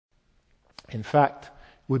In fact, it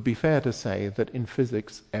would be fair to say that in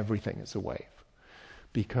physics everything is a wave,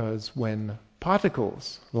 because when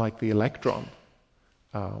particles like the electron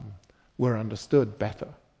were understood better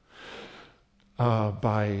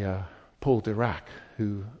by Paul Dirac,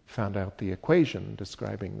 who found out the equation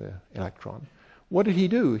describing the electron, what did he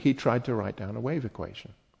do? He tried to write down a wave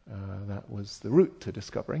equation. That was the route to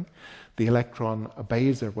discovering the electron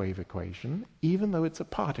obeys a wave equation, even though it's a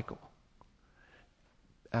particle.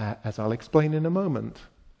 As I'll explain in a moment,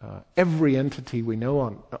 every entity we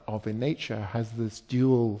know of in nature has this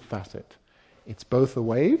dual facet. It's both a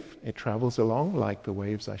wave, it travels along like the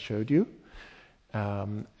waves I showed you,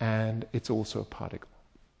 and it's also a particle.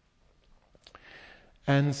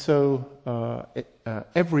 And so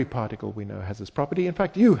every particle we know has this property. In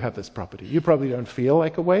fact, you have this property. You probably don't feel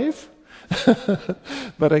like a wave,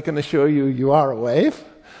 but I can assure you, you are a wave.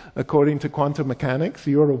 According to quantum mechanics,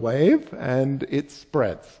 you're a wave, and it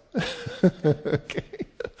spreads. Okay.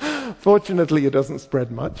 Fortunately, it doesn't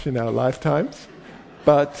spread much in our lifetimes,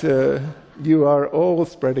 but you are all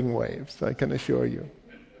spreading waves, I can assure you.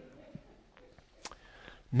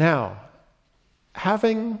 Now,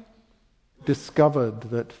 having discovered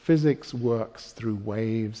that physics works through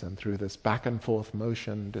waves and through this back and forth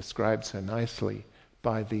motion described so nicely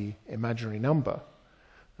by the imaginary number,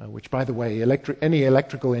 which, by the way, any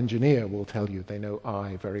electrical engineer will tell you they know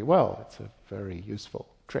I very well. It's a very useful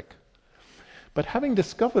trick. But having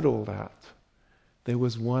discovered all that, there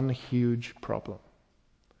was one huge problem.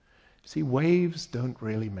 See, waves don't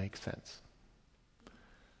really make sense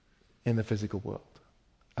in the physical world.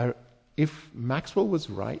 If Maxwell was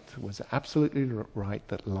absolutely right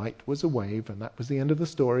that light was a wave and that was the end of the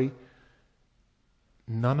story,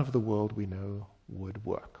 none of the world we know would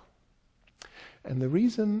work. And the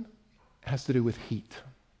reason has to do with heat.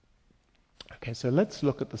 Okay, so let's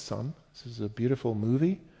look at the sun. This is a beautiful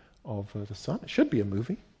movie of the sun. It should be a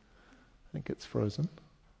movie. I think it's frozen.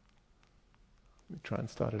 Let me try and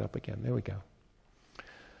start it up again. There we go.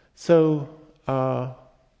 So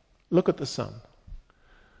look at the sun.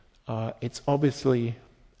 It's obviously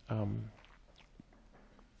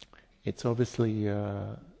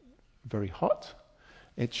very hot.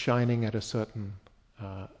 It's shining at a certain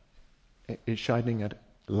it's shining at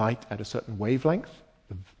light at a certain wavelength,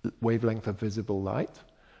 the wavelength of visible light,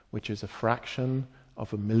 which is a fraction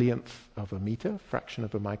of a millionth of a meter, fraction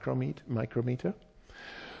of a micrometer.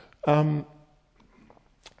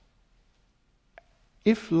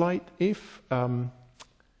 If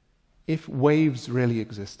waves really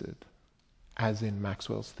existed, as in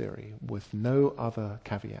Maxwell's theory, with no other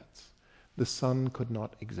caveats, the sun could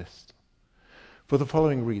not exist. For the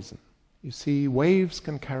following reason. You see, waves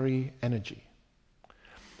can carry energy.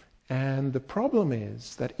 And the problem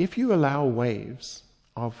is that if you allow waves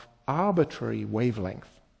of arbitrary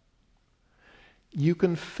wavelength, you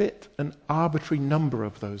can fit an arbitrary number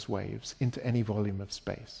of those waves into any volume of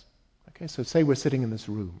space. Okay, so say we're sitting in this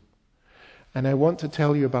room, and I want to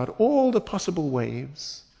tell you about all the possible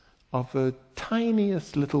waves of the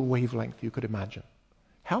tiniest little wavelength you could imagine.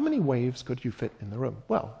 How many waves could you fit in the room?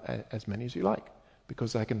 Well, as many as you like,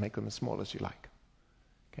 because I can make them as small as you like.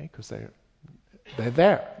 Okay, because they're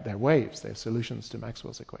waves, they're solutions to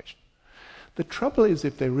Maxwell's equation. The trouble is,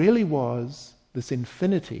 if there really was this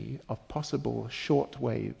infinity of possible short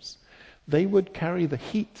waves, they would carry the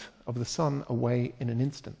heat of the sun away in an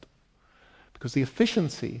instant, because the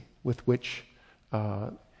efficiency with which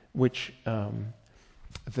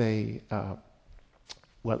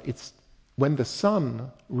it's when the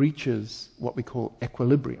sun reaches what we call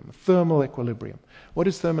equilibrium, thermal equilibrium. What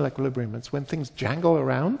is thermal equilibrium? It's when things jangle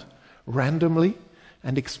around randomly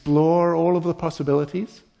and explore all of the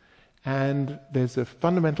possibilities, and there's a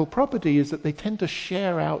fundamental property is that they tend to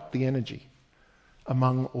share out the energy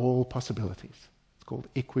among all possibilities. It's called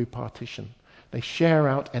equipartition. They share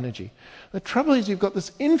out energy. The trouble is you've got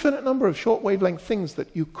this infinite number of short wavelength things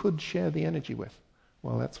that you could share the energy with.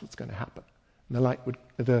 Well, that's what's going to happen.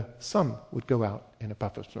 The sun would go out in a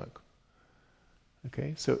puff of smoke.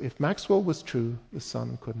 Okay, so if Maxwell was true, the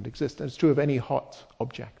sun couldn't exist. And it's true of any hot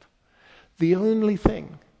object. The only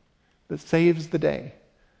thing that saves the day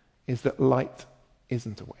is that light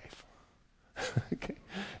isn't a wave. Okay,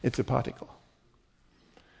 it's a particle.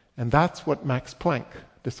 And that's what Max Planck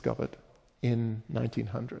discovered in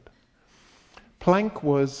 1900. Planck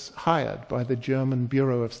was hired by the German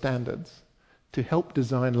Bureau of Standards to help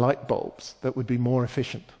design light bulbs that would be more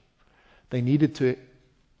efficient. They needed to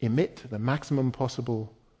emit the maximum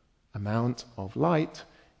possible amount of light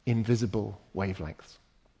in visible wavelengths.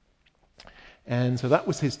 And so that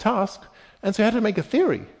was his task, and so he had to make a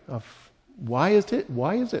theory of Why is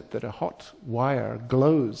it that a hot wire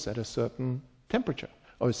glows at a certain temperature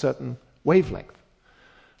or a certain wavelength?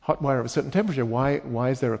 Hot wire of a certain temperature, why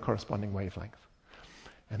is there a corresponding wavelength?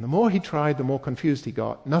 And the more he tried, the more confused he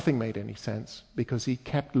got. Nothing made any sense because he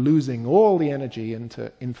kept losing all the energy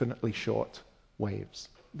into infinitely short waves.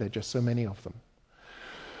 There are just so many of them.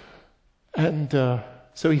 And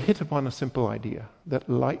so he hit upon a simple idea, that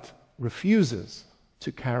light refuses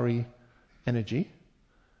to carry energy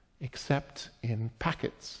except in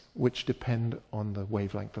packets which depend on the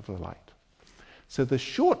wavelength of the light. So the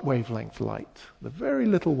short wavelength light, the very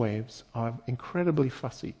little waves, are incredibly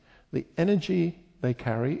fussy. The energy they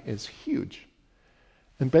carry is huge.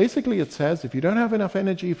 And basically it says, if you don't have enough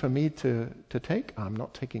energy for me to take, I'm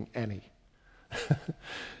not taking any.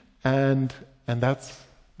 and that's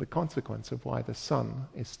the consequence of why the sun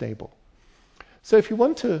is stable. So if you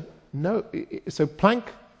want to know, so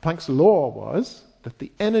Planck's law was that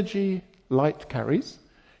the energy light carries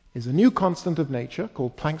is a new constant of nature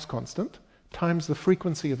called Planck's constant times the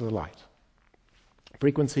frequency of the light.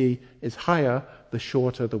 Frequency is higher the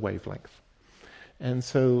shorter the wavelength. And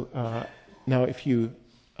so now if you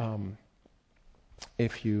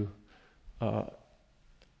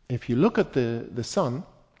look at the sun,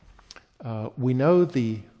 we know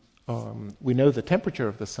the temperature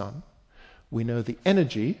of the sun, we know the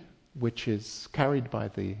energy which is carried by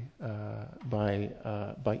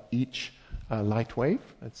each light wave.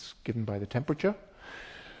 It's given by the temperature,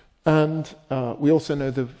 and we also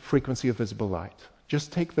know the frequency of visible light.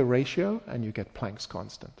 Just take the ratio, and you get Planck's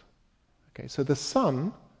constant. Okay, so the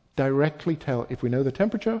sun directly if we know the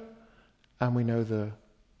temperature and we know the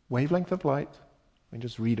wavelength of light, we can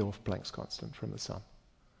just read off Planck's constant from the sun.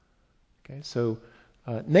 Okay, so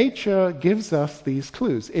nature gives us these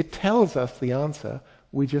clues. It tells us the answer.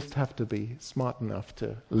 We just have to be smart enough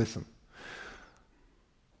to listen.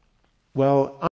 Well,